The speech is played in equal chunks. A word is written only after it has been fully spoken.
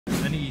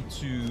need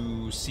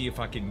to see if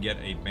I can get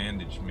a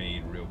bandage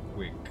made real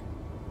quick.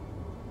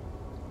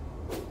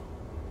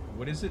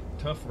 What is it?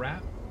 Tough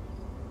wrap?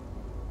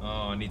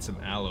 Oh, I need some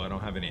aloe. I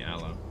don't have any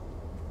aloe.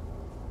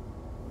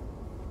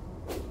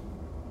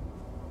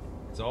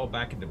 It's all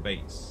back at the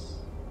base.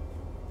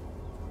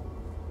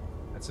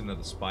 That's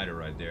another spider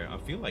right there. I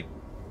feel like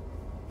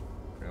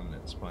grabbing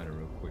that spider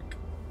real quick.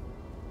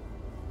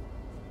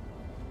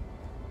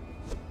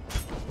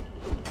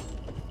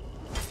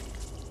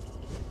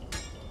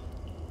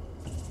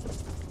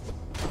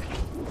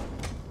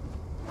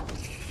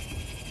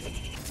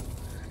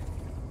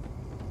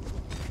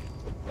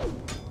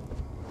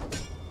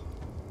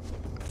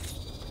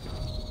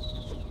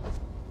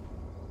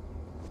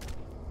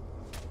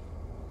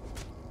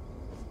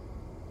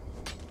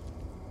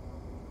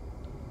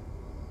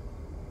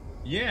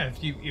 Yeah,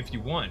 if you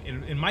want.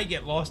 It might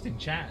get lost in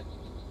chat.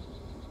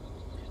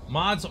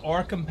 Mods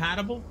are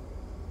compatible?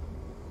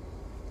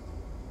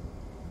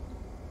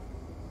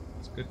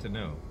 It's good to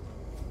know.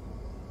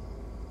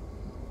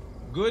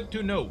 Good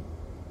to know.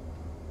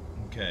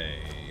 Okay,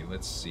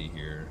 let's see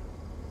here.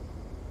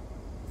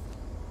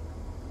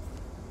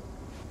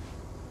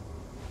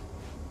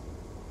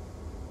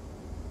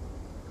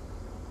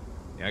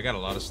 Yeah, I got a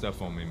lot of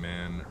stuff on me,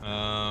 man.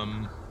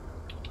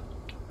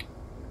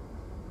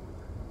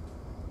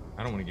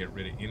 I don't want to get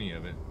rid of any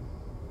of it,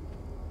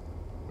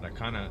 but I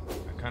kind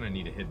of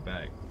need to head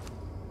back.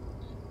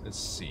 Let's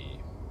see.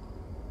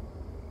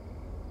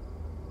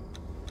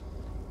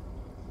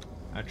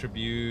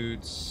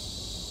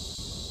 Attributes.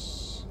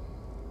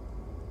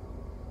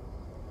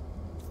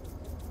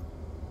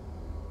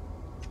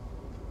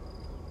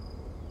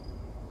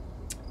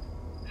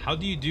 How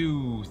do you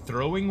do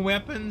throwing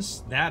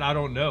weapons? That I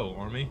don't know,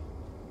 Army.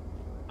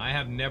 I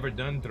have never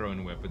done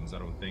throwing weapons, I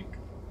don't think.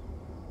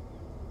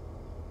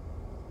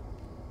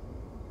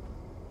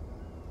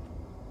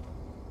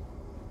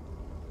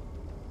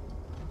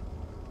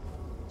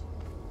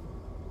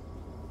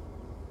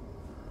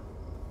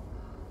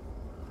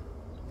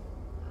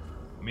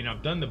 I mean,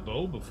 I've done the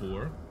bow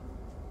before.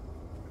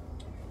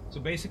 So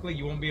basically,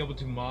 you won't be able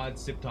to mod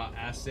Siptah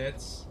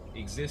assets.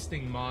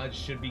 Existing mods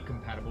should be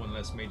compatible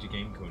unless major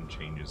game code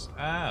changes.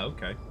 Ah,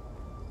 okay.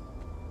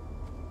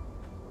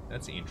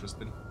 That's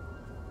interesting.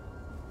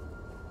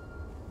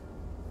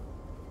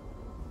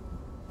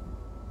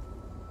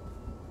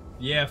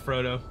 Yeah,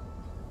 Frodo.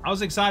 I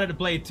was excited to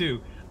play it too.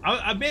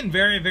 I've been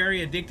very,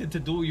 very addicted to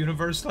Dual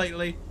Universe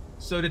lately.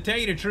 So to tell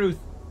you the truth,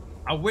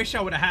 I wish I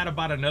would have had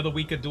about another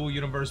week of Dual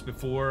Universe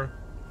before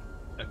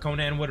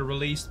Conan would have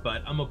released,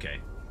 but I'm okay.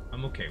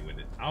 I'm okay with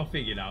it. I'll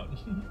figure it out.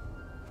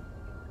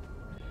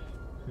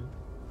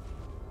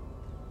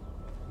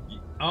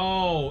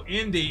 Oh,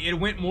 Indy, it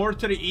went more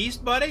to the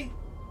east, buddy?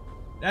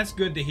 That's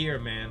good to hear,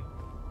 man.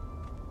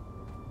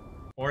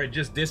 Or it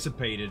just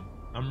dissipated.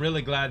 I'm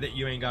really glad that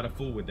you ain't got a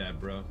fool with that,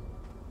 bro.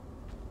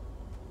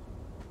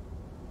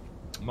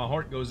 My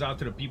heart goes out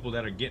to the people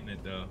that are getting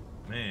it, though.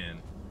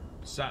 Man.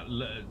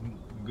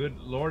 Good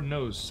Lord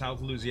knows South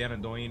Louisiana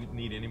don't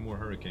need any more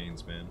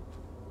hurricanes, man.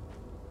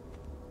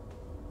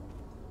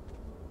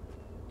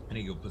 I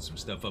need to go put some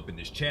stuff up in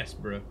this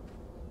chest, bro.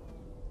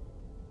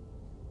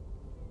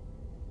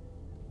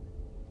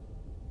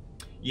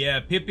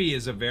 Yeah, Pippi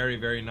is a very,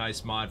 very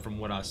nice mod from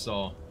what I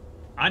saw.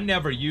 I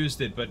never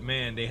used it, but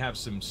man, they have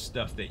some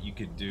stuff that you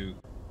could do.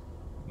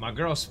 My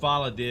girl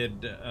Svala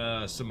did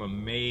some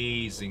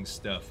amazing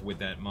stuff with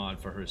that mod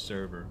for her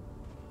server.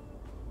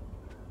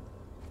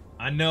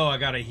 I know I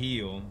gotta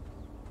heal.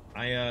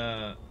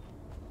 I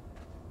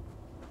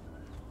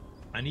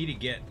need to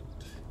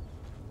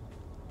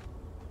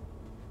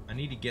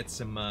get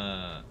some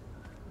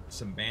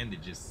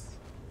bandages.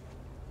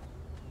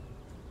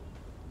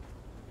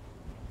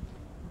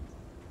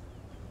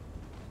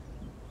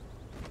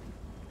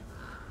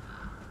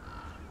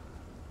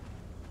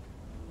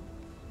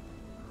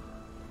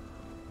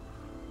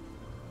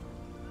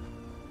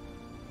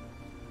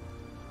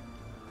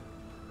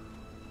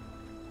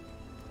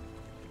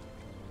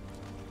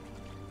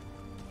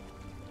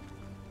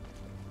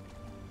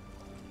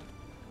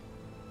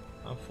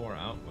 How far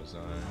out was I?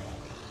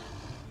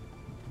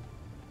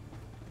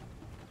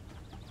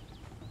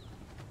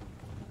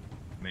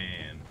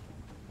 Man,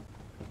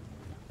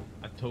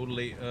 I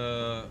totally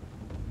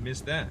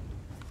missed that.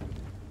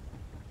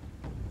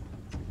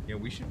 Yeah,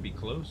 we should be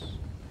close.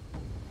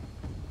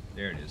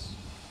 There it is.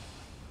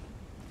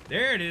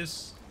 There it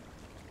is.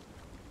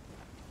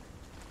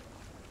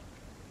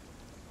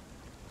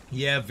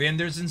 Yeah,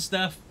 vendors and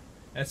stuff.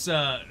 That's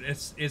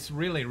it's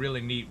really,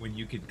 really neat when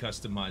you can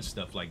customize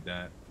stuff like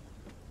that.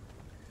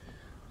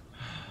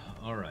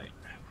 All right.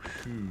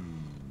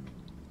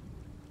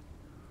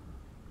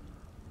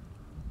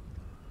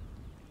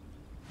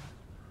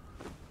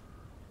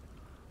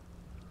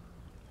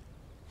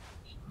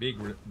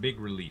 Big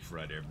relief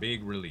right there.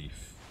 Big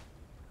relief.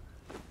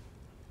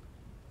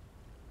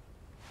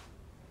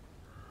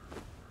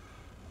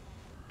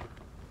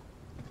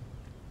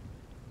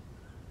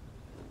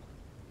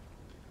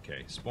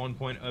 Okay, spawn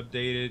point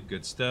updated.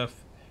 Good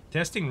stuff.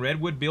 Testing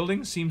redwood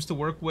buildings seems to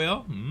work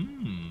well.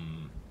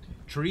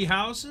 Tree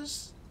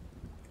houses?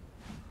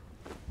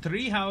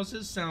 Tree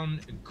houses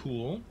sound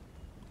cool.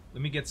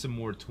 Let me get some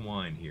more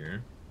twine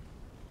here.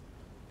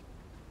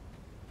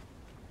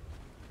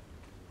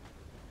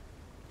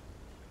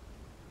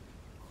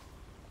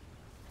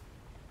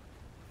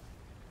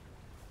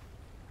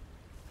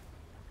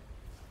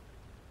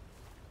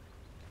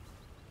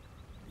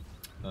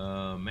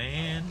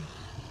 Man.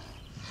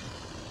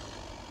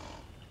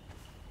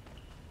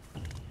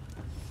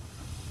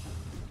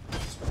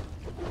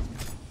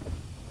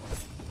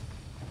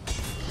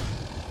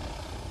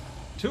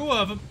 Two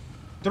of them.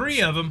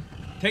 Three of them.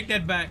 Take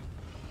that back.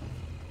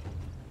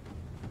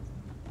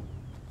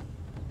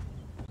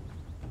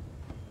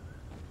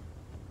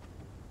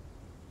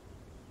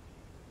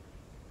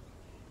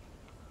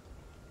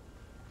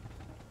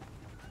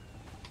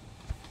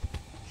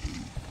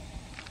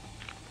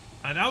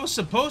 And that was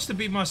supposed to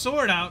be my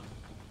sword out.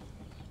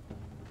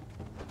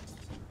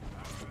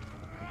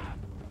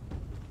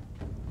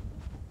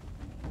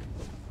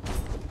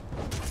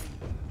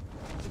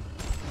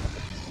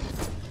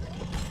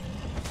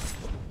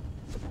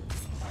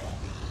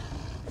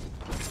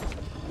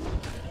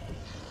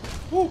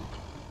 Woo.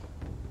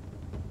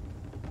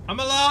 I'm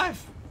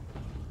alive.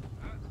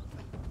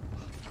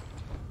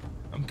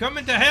 I'm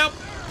coming to help.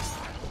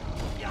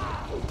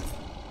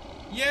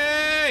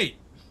 Yay!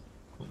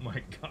 Oh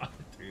my god,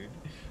 dude.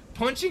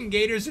 Punching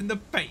gators in the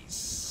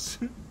face.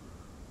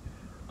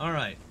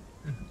 Alright.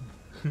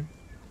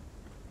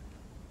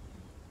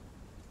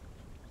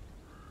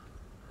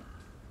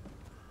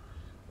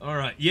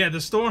 Alright, yeah,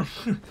 the storm.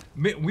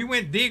 We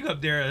went dig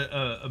up there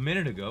a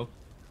minute ago.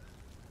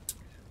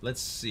 Let's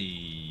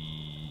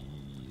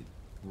see.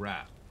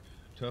 Wrap.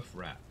 Tough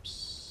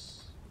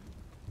wraps.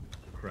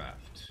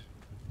 Craft.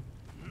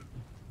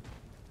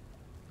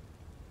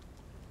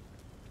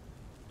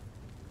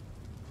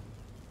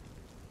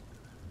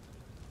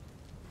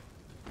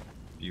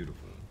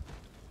 Beautiful.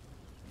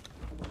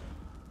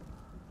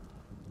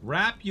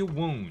 Wrap your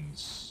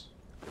wounds.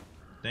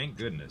 Thank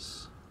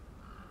goodness.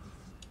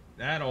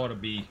 That ought to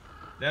be.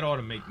 That ought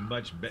to make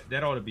much.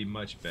 That ought to be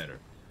much better.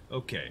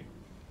 Okay.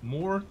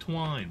 More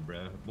twine,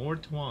 bruh. More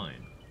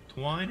twine.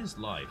 Twine is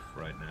life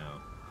right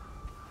now.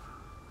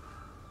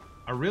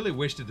 I really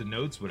wish that the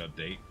nodes would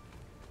update.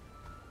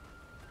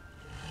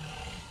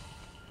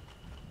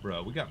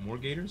 Bruh, we got more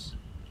gators?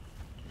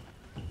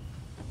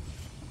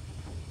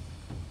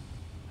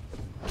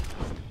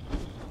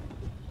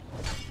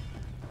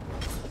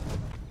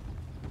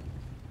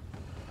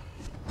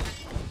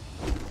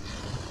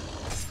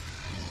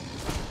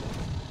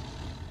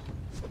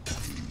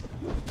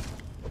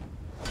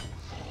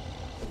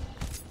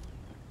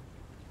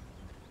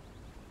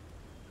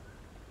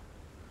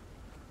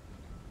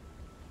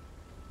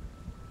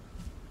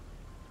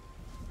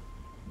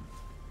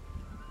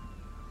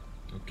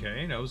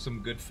 Okay, that was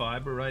some good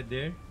fiber right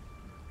there.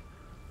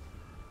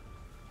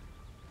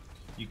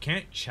 You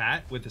can't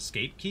chat with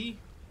escape key?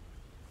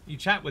 You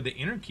chat with the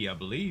inner key, I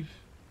believe.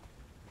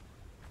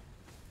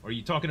 Or are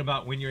you talking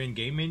about when you're in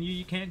game menu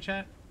you can't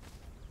chat?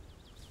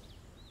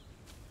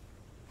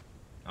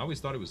 I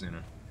always thought it was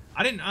inner.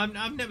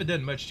 I've never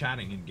done much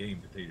chatting in game,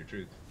 to tell you the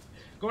truth.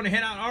 Going to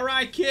head out.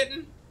 Alright,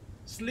 kitten.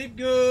 Sleep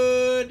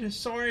good.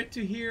 Sorry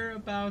to hear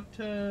about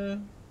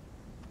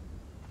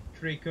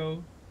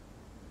Draco.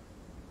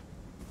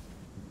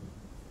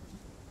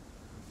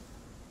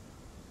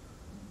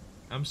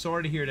 I'm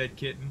sorry to hear that,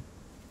 kitten.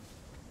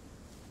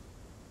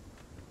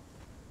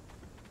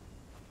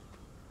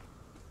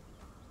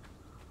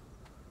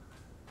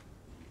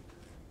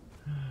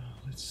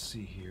 Let's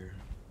see here.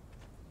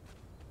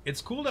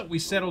 It's cool that we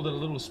settled at a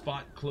little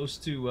spot close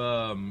to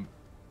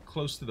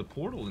the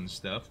portal and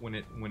stuff. When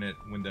it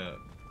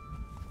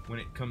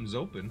comes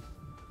open,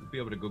 we'll be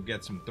able to go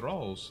get some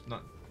thralls.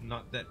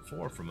 Not that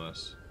far from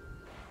us.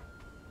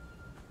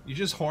 You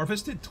just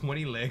harvested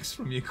 20 legs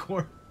from your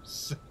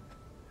corpse.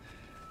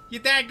 You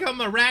dadgum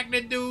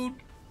arachnid, dude.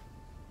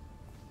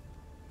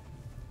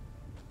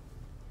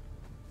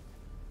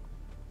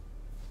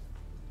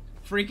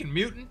 Freaking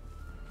mutant.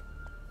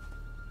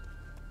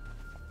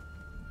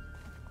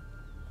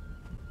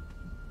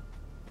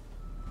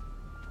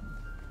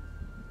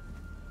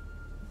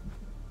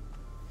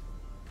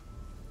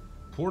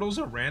 Portals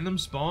are random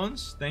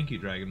spawns? Thank you,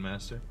 Dragon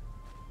Master.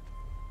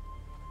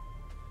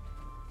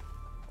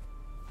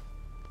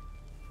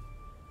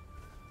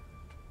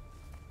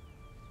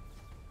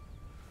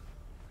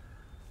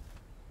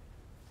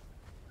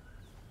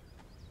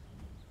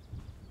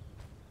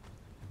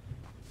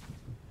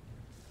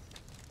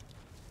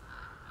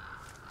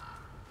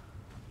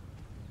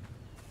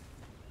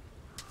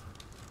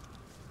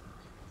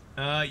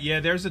 Yeah,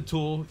 there's a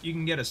tool. You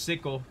can get a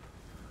sickle.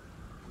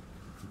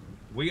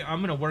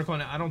 I'm gonna work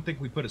on it. I don't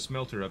think we put a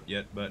smelter up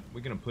yet, but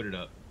we're gonna put it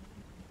up.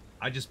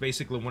 I just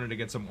basically wanted to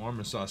get some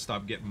armor so I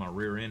stopped getting my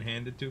rear end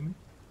handed to me.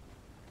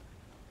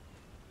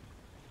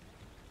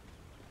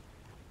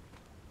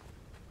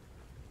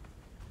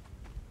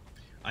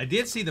 I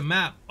did see the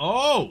map.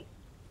 Oh!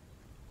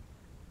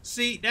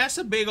 See, that's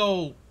a big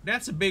old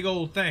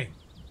thing.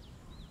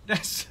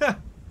 That's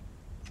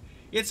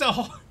It's a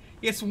whole,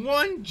 it's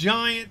one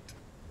giant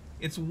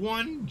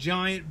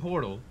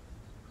portal.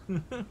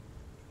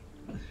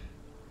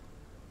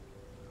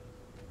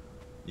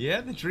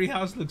 Yeah, the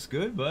treehouse looks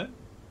good, bud.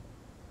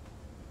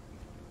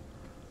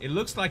 It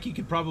looks like you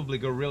could probably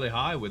go really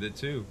high with it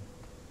too.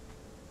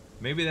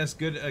 Maybe that's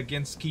good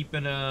against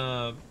keeping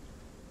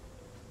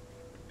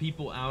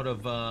people out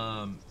of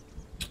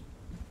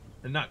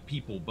not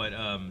people, but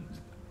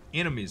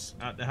enemies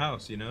out the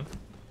house, you know.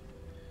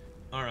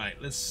 All right,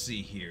 let's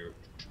see here.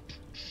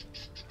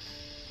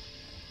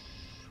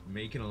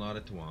 Making a lot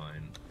of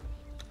twine.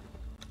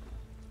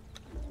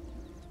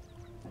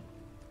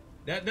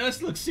 That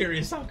does look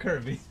serious on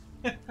Kirby.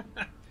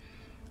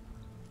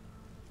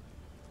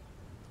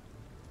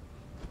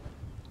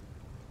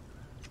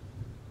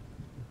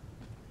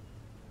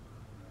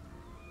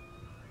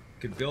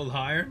 Could build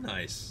higher?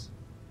 Nice.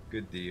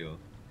 Good deal.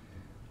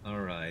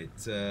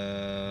 Alright,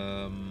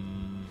 I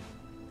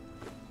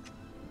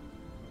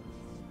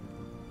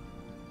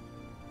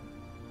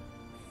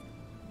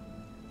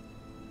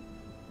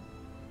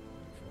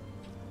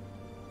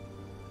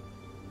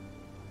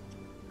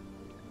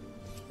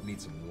need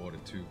some water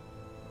too.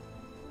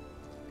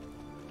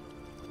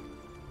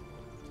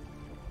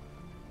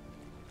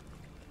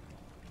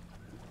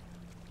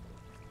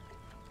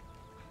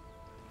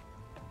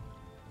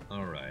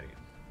 Alrighty.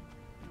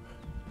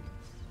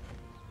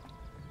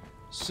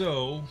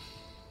 So,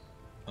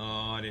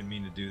 I didn't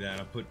mean to do that.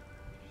 I put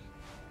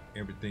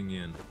everything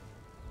in.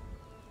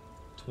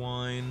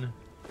 Twine,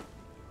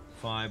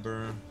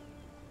 fiber,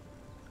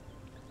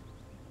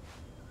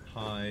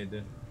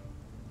 hide,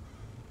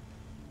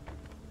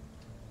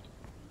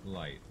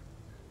 light.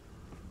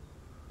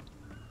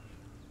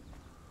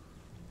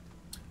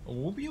 Oh,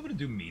 we'll be able to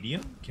do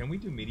medium? Can we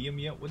do medium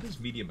yet? What does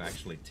medium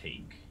actually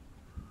take?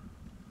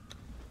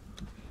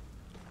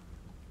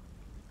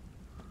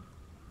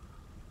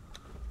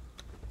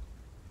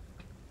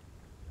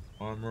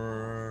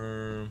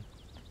 Armor.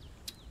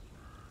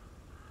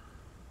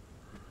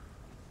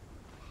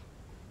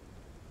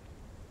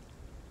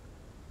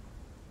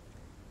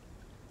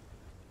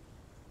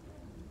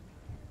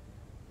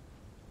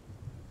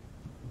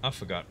 I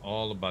forgot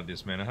all about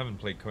this, man. I haven't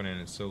played Conan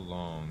in so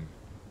long.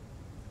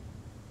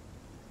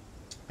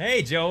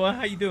 Hey, Joa,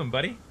 how you doing,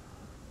 buddy?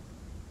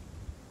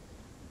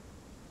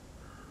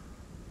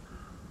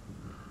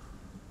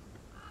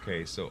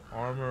 Okay, so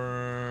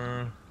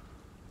armor.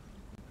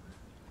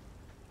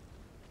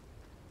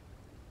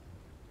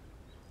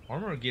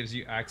 Armor gives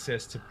you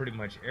access to pretty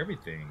much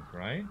everything,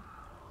 right?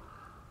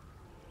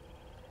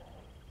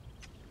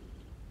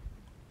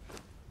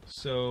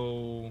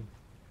 So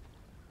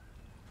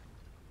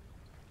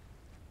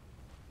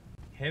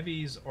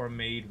heavies are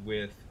made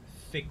with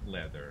thick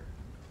leather.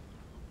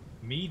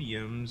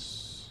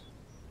 Mediums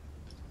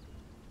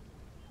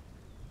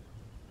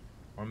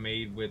are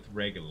made with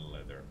regular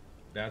leather.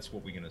 That's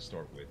what we're gonna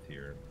start with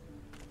here.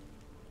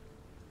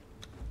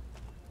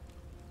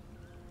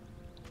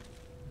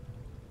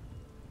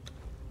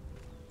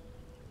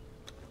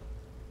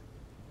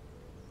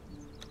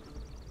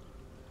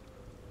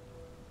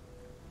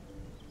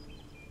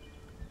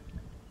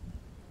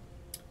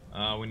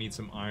 We need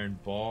some iron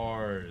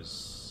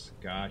bars.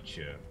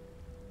 Gotcha.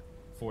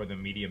 For the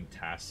medium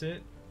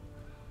tacit?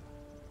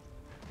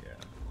 Yeah.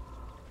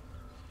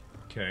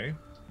 Okay.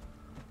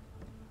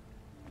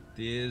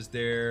 Is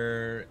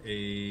there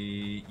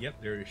a...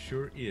 Yep, there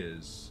sure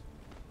is.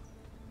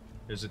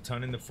 There's a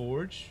ton in the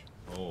forge.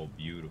 Oh,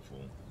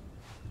 beautiful.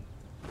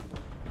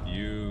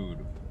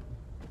 Beautiful.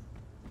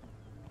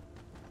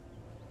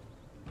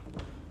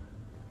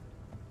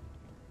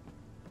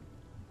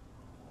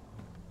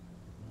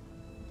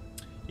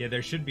 Yeah,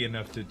 there should be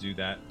enough to do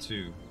that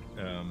too.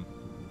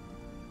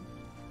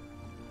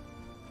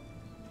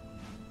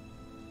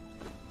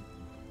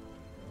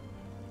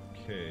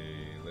 Okay,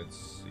 let's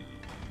see.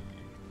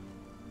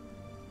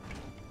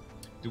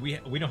 Do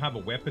we don't have a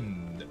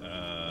weapon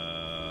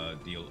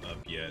deal up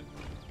yet.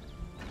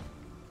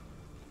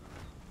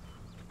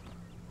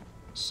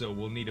 So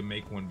we'll need to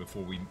make one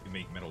before we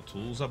make metal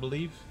tools, I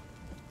believe.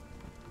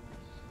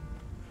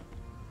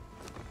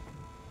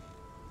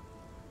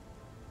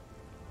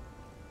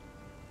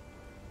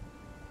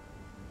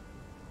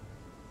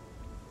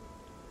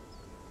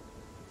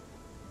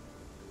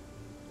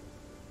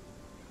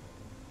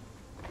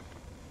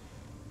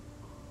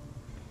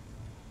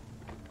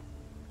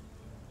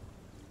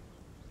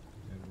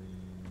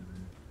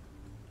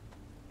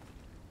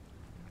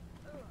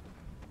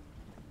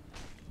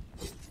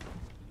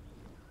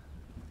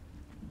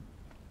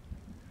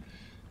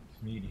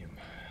 Medium.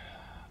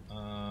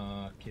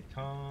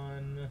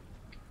 Kitan.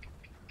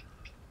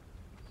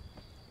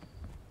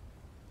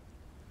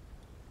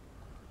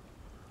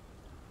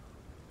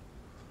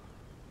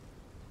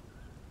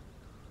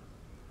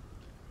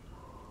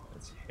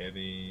 That's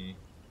heavy.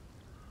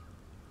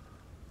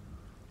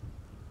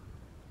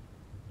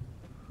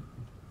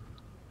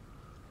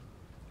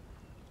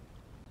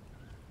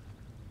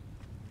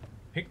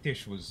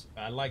 Pictish was...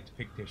 I liked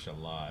Pictish a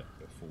lot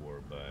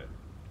before, but...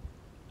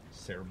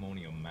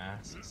 Ceremonial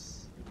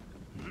masks.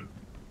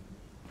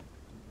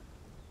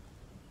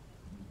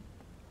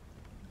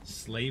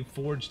 Slave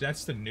Forge,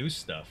 that's the new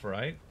stuff,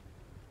 right?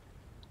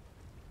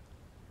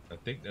 I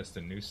think that's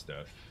the new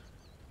stuff.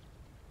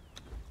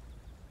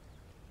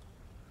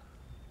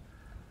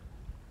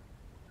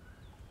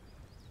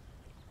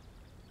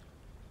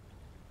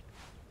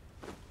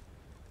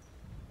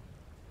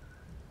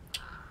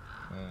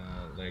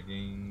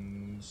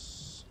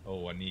 Leggings.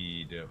 Oh, I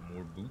need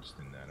more boots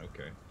than that.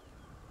 Okay.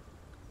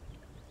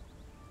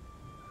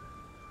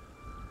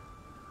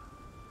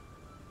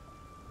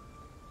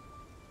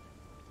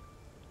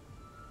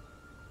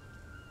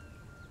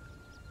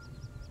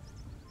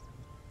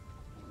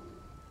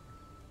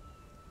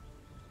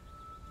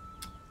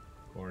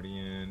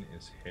 Guardian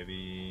is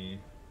heavy.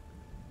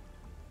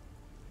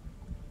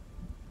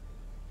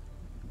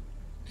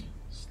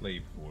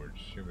 Slave Forge.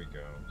 Here we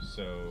go.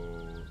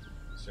 So,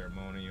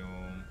 ceremonial.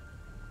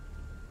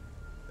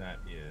 That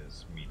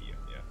is medium,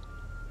 yeah.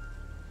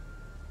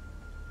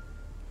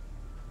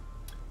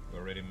 We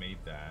already made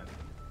that.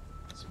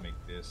 Let's make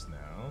this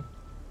now.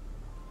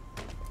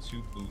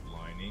 2 boot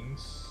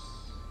linings.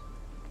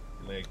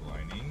 Leg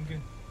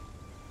lining.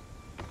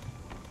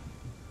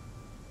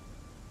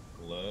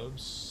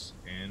 Gloves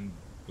and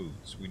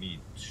boots. We need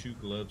 2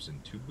 gloves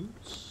and 2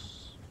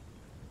 boots.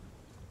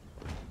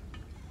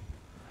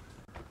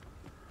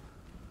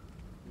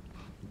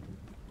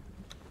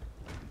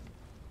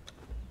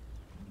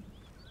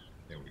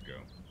 There we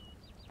go.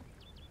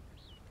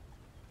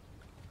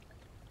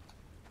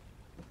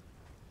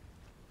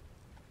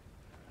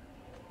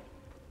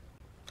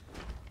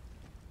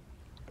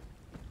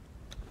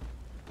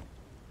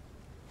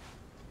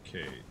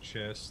 Okay,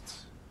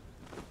 chest.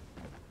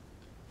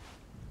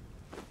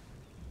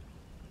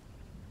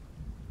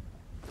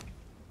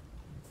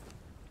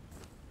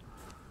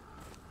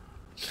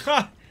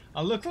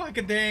 I look like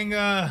a dang,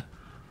 I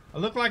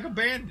look like a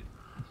bandit.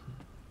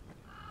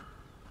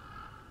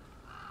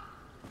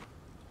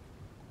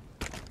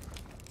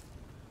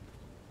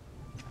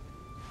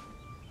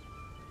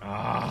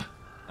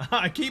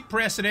 I keep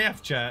pressing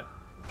F, chat.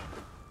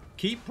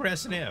 Keep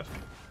pressing F.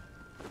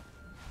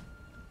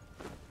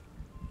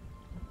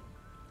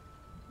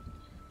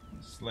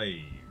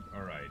 Slave.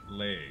 Alright,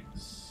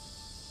 legs.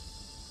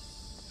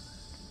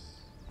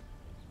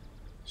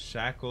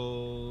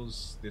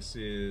 Shackles. This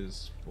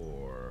is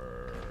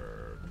for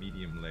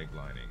medium leg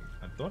lining.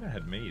 I thought I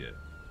had made it.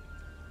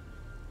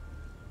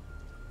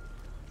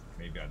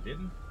 Maybe I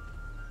didn't.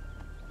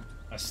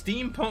 A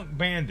steampunk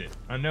bandit.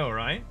 I know,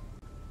 right?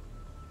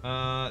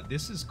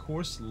 This is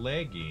coarse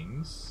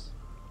leggings.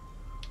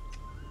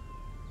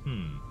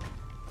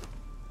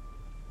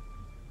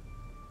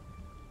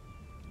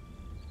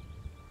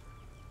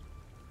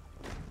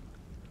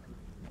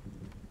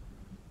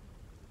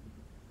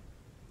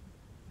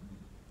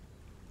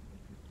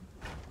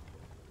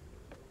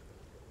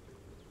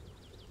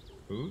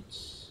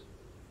 Boots.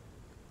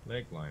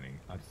 Leg lining.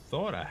 I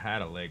thought I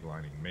had a leg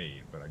lining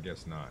made, but I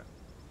guess not.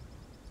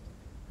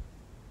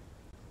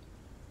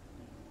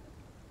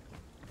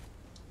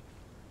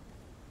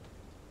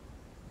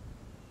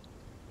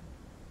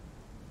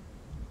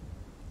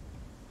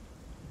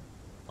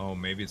 Oh,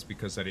 maybe it's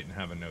because I didn't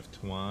have enough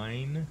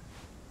twine.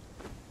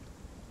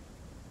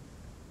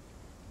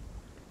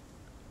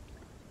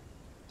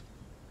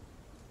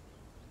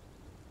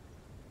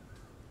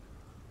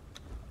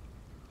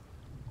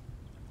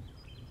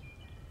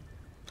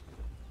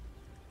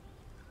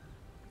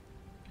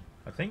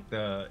 I think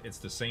it's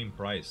the same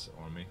price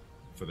on me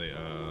for the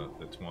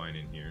twine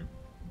in here.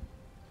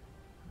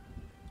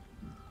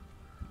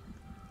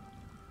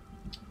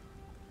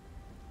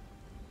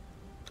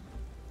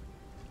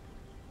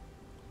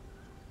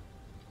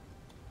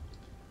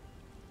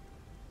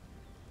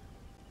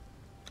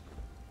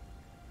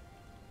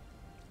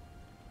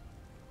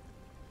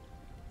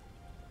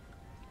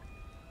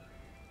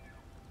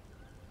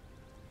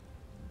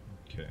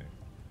 Okay.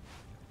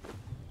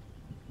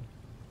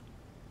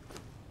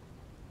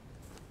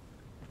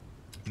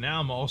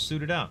 Now I'm all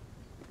suited up.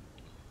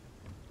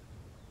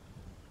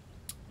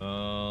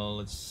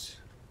 Let's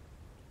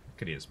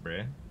look at this,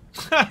 bruh.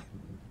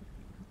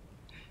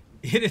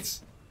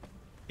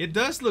 It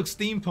does look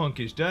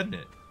steampunkish, doesn't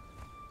it?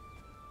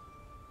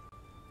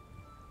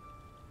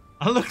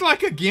 I look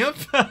like a GIMP.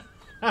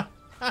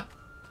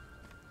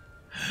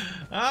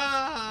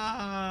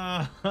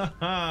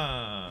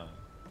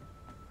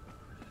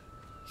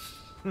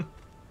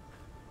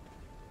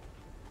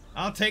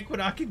 I'll take what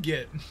I could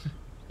get.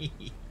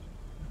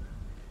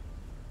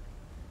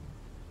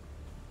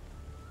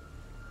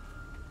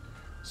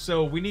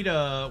 So we need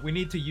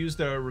to use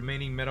the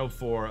remaining metal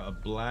for a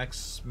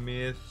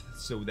blacksmith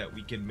so that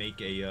we can make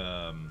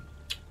a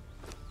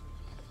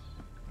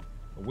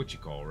what you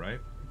call, right?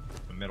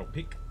 A metal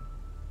pick.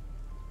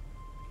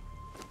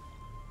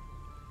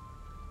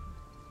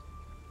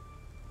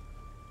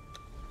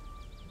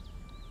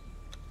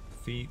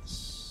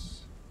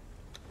 Feats,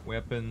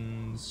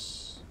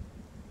 weapons.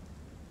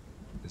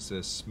 It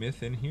says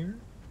smith in here.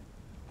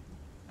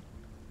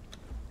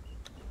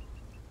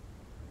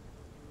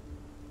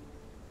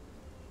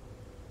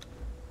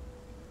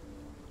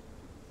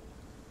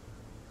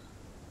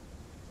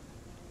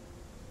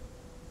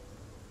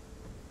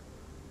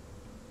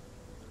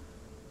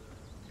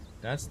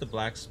 That's the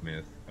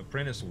blacksmith.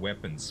 Apprentice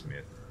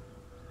weaponsmith.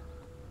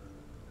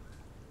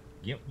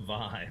 GIMP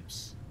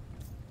vibes.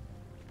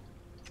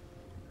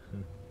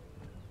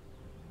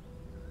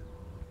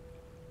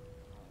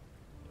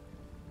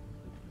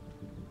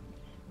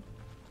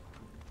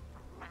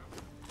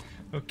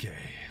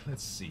 Okay,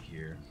 let's see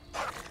here.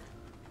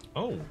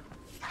 Oh.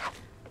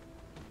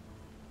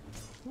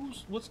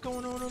 What's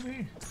going on over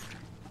here?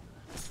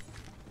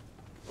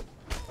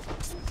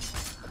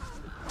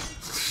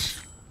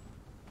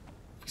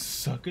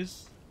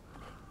 Suckers.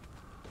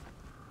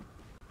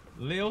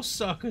 Lil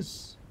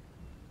suckers.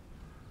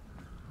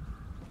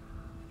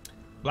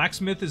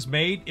 Blacksmith is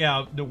made?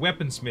 Yeah, the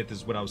weaponsmith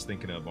is what I was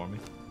thinking of, Army.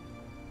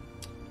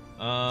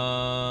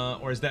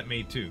 Or is that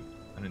made too?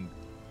 I didn't...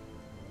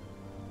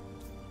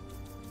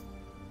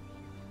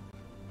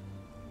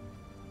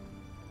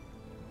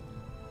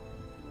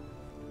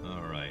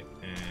 Alright,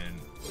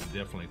 and I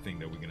definitely think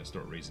that we're going to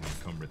start raising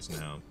encumbrance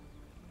now.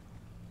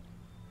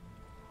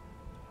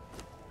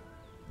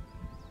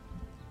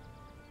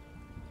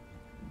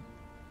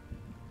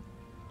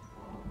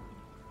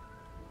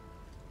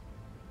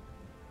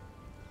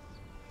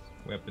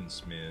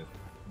 Weaponsmith.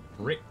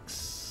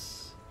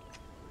 Bricks.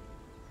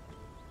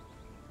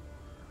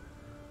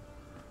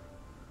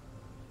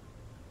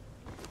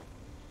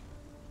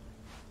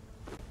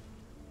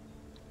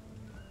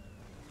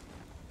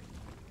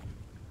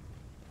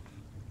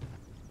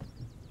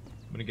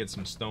 I'm gonna get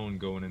some stone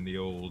going in the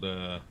old,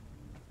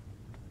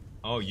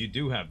 Oh, you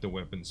do have the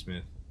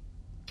weaponsmith.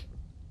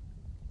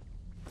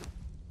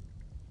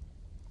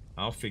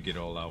 I'll figure it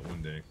all out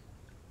one day.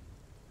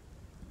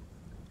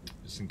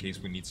 Just in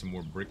case we need some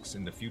more bricks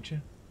in the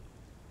future.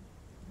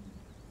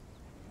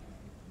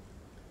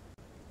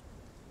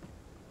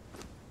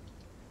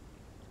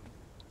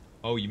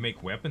 Oh, you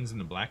make weapons in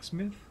the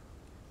blacksmith?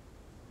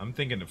 I'm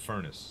thinking the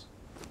furnace.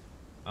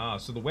 Ah,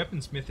 so the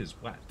weaponsmith is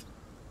what?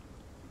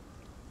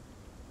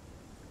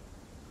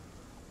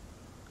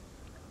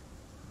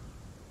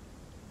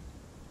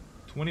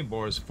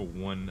 $20 for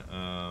one,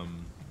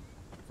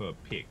 for a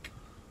pick.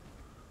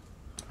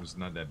 It was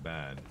not that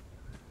bad.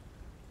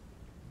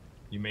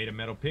 You made a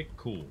metal pick?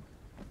 Cool.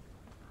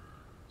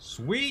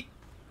 Sweet!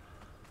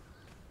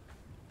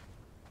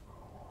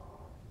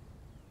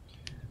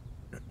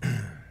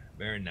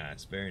 Very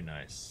nice, very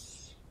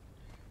nice.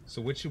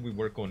 So what should we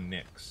work on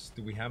next?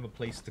 Do we have a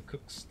place to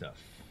cook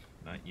stuff?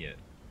 Not yet.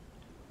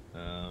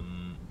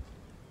 I'm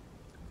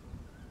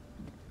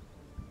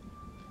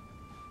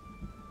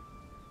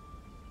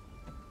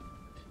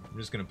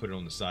just gonna put it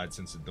on the side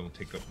since it don't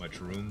take up much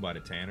room by the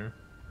tanner.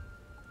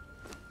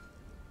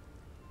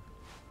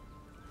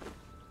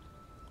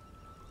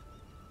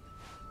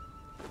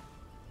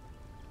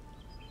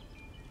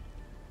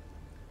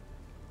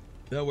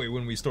 That way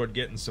when we start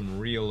getting some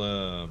real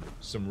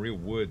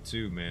wood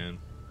too, man.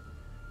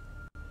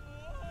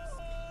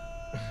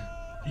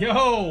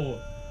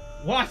 Yo!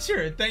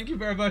 Watcher, thank you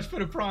very much for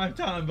the prime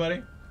time,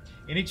 buddy.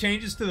 Any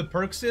changes to the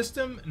perk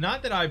system?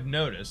 Not that I've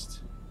noticed.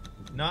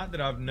 Not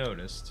that I've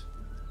noticed.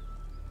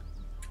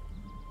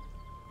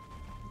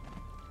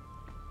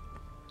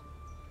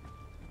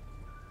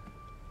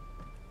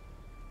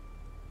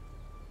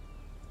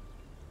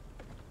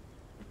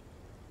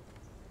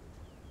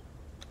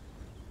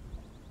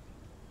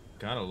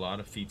 Got a lot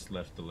of feats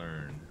left to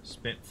learn.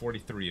 Spent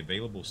 43,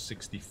 available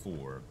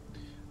 64.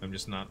 I'm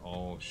just not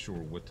all sure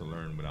what to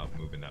learn without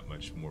moving that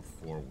much more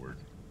forward.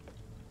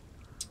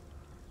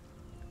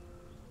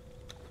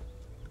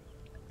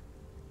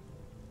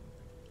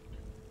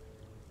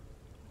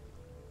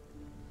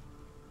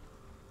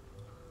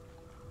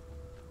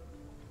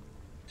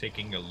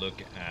 Taking a look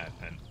at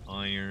an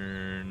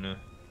iron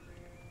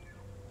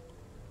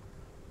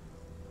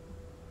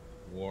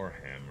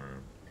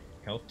Warhammer.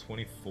 Health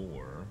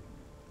 24.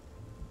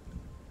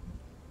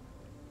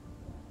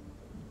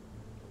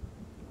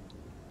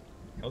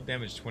 Health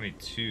damage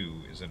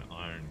 22 is an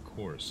Iron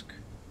Kursk.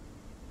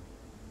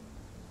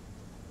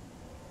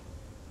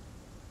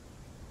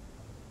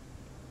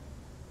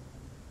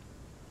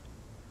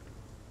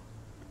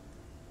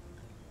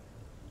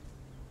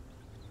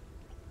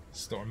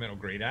 Star Metal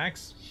Great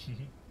Axe?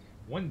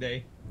 One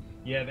day.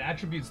 Yeah, the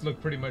attributes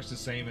look pretty much the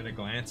same at a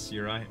glance,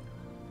 you're right.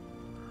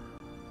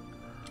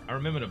 I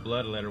remember the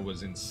Blood Letter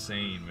was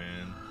insane,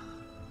 man.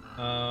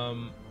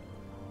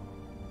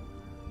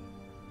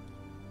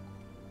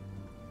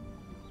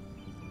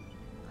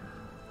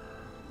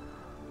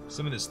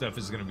 Some of this stuff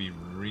is going to be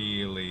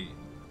really,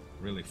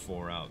 really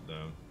far out,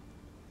 though.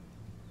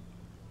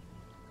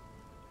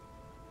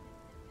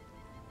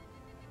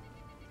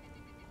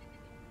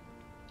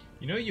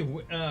 You know,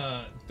 you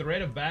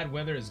threat of bad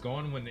weather is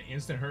gone when the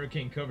instant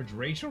hurricane coverage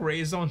Rachel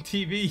Ray is on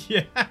TV.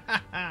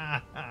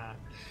 Yeah,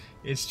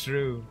 it's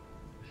true.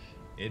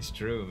 It's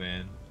true,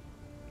 man.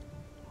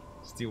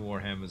 Steel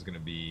Warhammer is going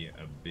to be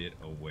a bit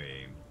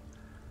away.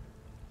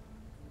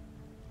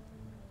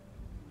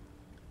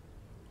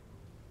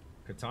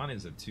 Katana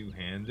is a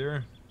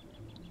two-hander.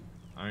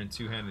 Iron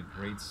two-handed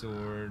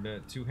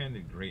greatsword.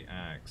 Two-handed great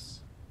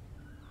axe.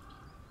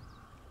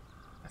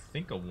 I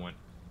think I want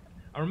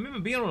I remember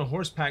being on a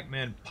horseback,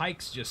 man.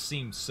 Pikes just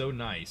seemed so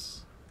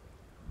nice.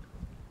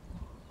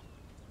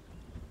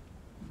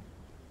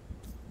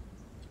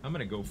 I'm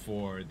gonna go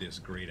for this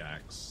great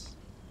axe.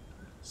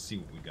 See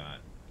what we got.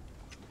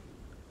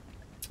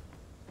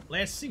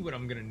 Let's see what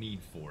I'm gonna need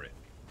for it.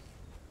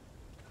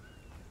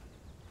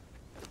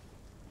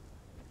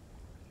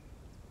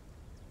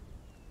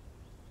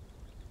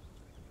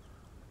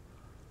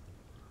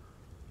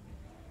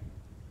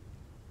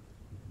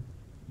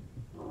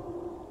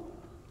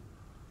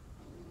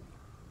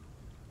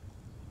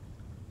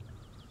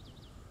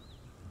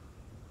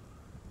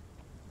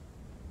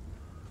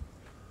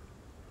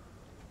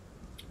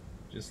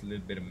 Just a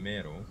little bit of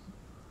metal.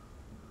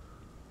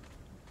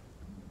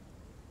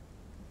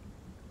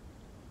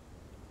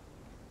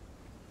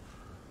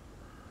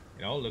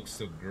 It all looks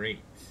so great.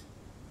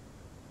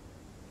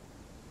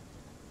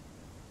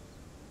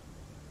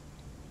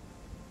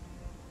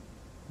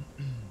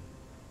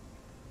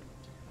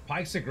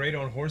 Pikes are great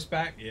on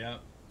horseback, yeah.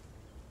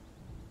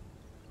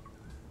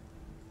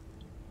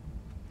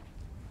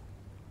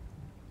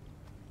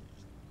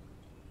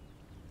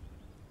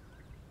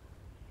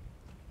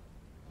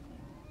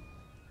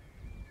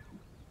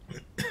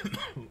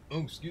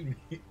 Oh, excuse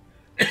me.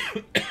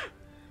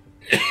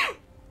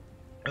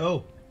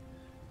 Oh.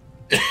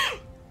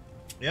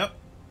 Yep.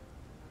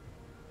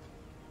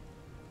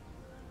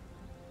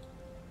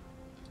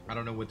 I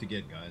don't know what to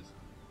get, guys.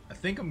 I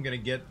think I'm gonna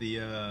get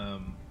the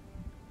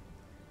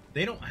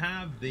they don't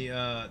have the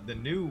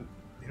new,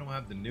 they don't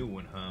have the new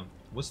one, huh?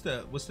 What's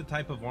the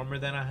type of armor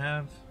that I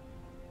have?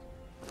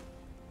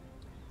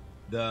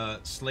 The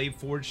slave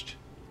forged?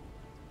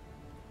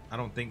 I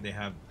don't think they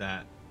have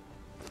that.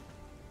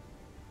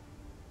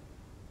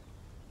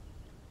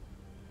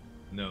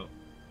 No.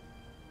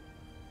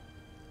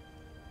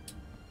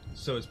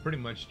 So it's pretty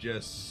much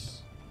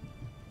just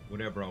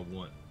whatever I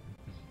want.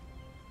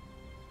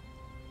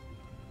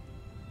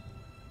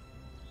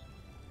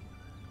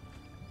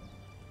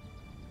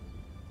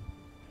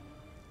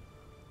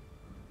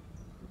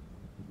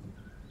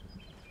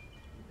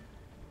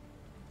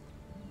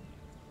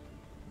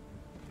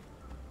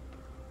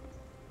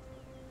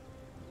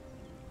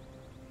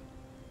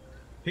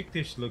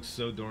 Pictish looks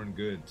so darn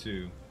good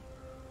too.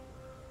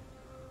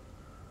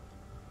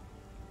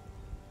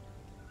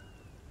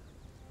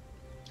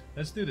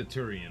 Let's do the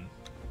Turian.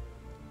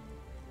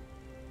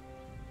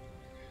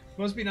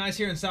 Must be nice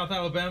here in South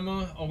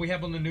Alabama. All we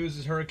have on the news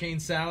is Hurricane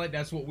Sally.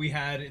 That's what we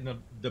had in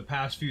the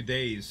past few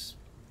days.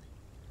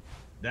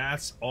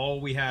 That's all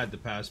we had the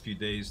past few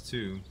days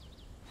too.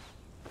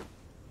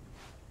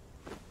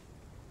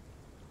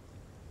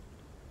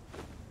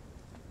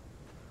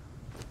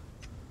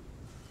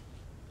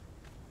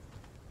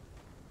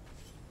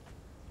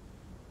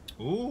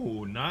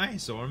 Ooh,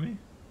 nice, Army.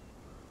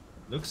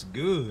 Looks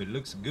good,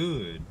 looks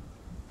good.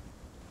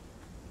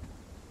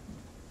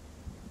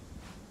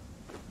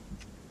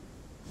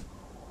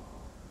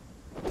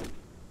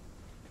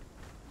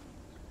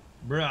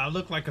 Bruh, I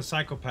look like a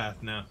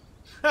psychopath now.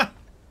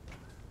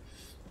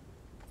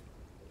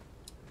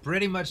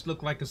 Pretty much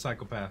look like a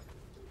psychopath.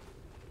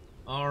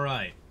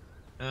 Alright.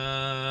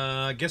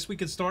 I guess we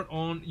could start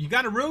on... You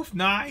got a roof?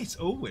 Nice!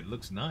 Oh, it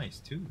looks nice,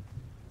 too.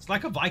 It's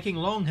like a Viking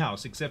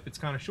longhouse, except it's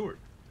kind of short.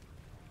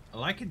 I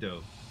like it,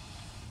 though.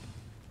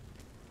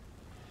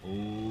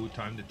 Oh,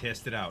 time to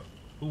test it out.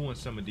 Who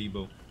wants some of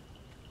Debo?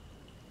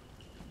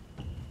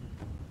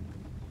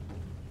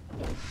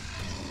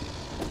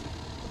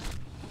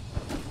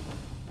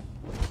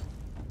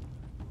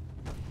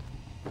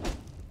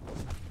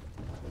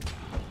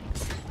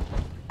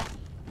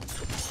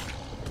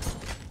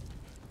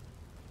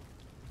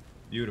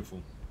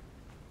 Beautiful.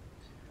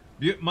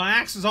 My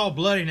axe is all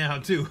bloody now,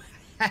 too.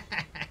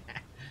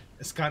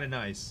 It's kind of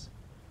nice.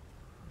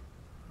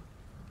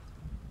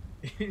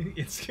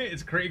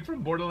 It's Craig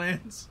from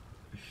Borderlands.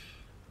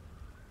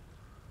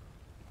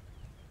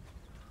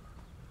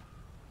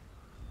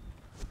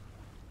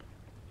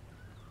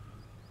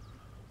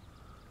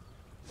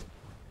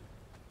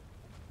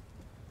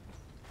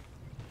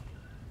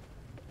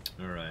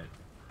 All right.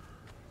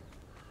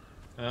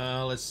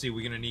 Let's see.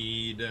 We're gonna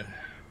need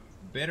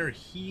better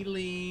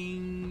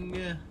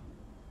healing.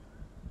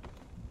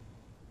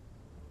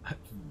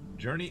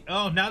 Journey.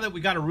 Oh, now that we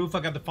got a roof, I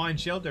got to find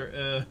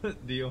shelter.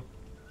 Deal.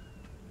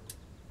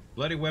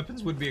 Bloody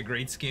weapons would be a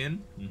great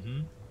skin. Mm-hmm.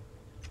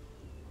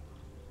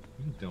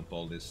 We can dump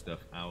all this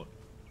stuff out.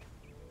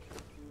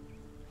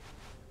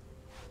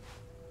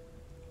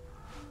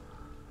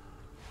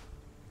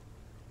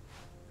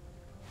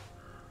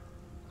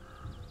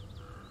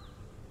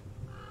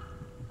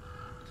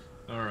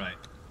 All right.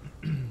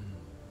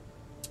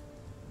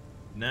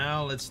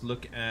 Now let's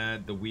look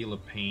at the Wheel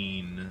of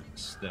Pain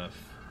stuff.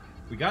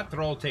 We got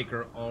Thrall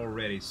Taker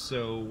already,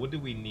 so what do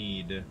we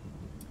need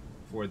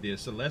for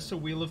this? A lesser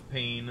Wheel of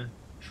Pain,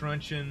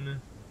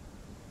 Truncheon,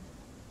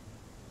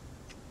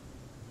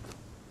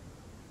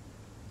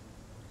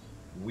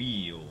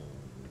 Wheel.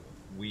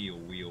 We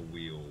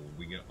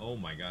got, oh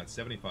my god,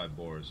 75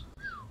 bars.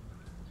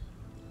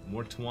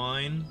 More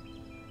twine.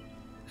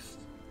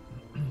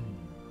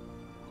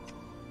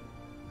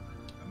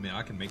 mean,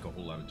 I can make a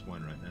whole lot of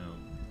twine right now.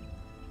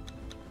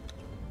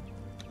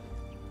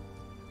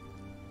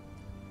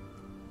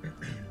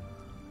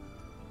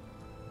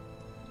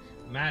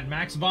 Mad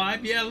Max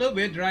vibe? Yeah, a little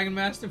bit. Dragon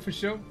Master for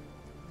sure.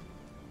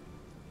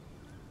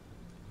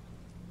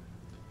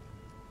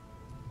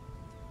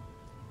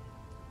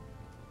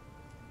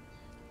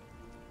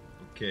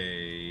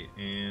 Okay,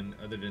 and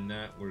other than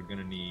that, we're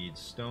gonna need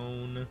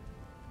stone,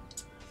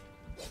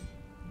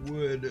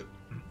 wood,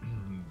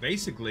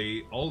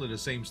 basically all of the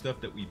same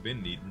stuff that we've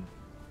been needing.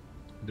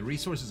 The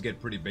resources get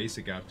pretty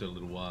basic after a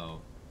little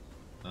while.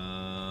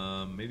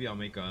 Maybe I'll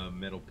make a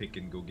metal pick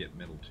and go get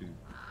metal too.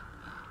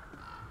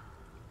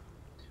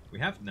 We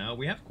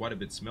have quite a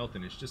bit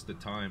smelting. It's just the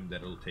time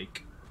that it'll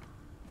take.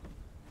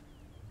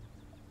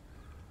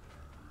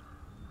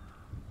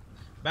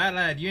 Bad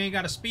lad, you ain't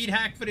got a speed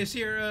hack for this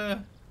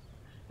here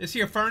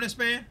furnace,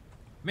 man?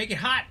 Make it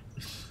hot.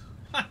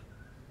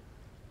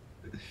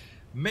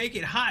 Make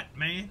it hot,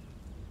 man.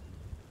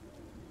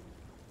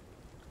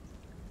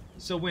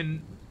 So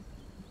when...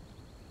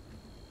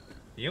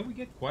 Yeah, we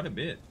get quite a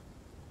bit.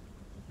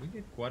 We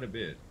get quite a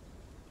bit.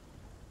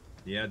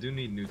 Yeah, I do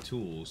need new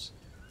tools.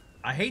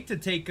 I hate to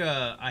take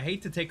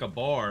a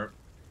bar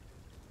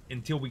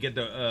until we get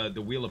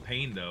the Wheel of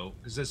Pain, though,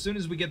 because as soon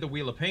as we get the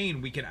Wheel of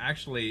Pain, we can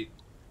actually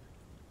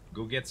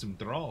go get some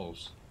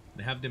thralls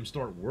and have them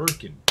start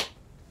working.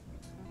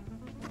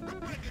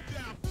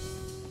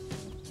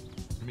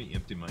 Let me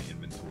empty my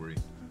inventory.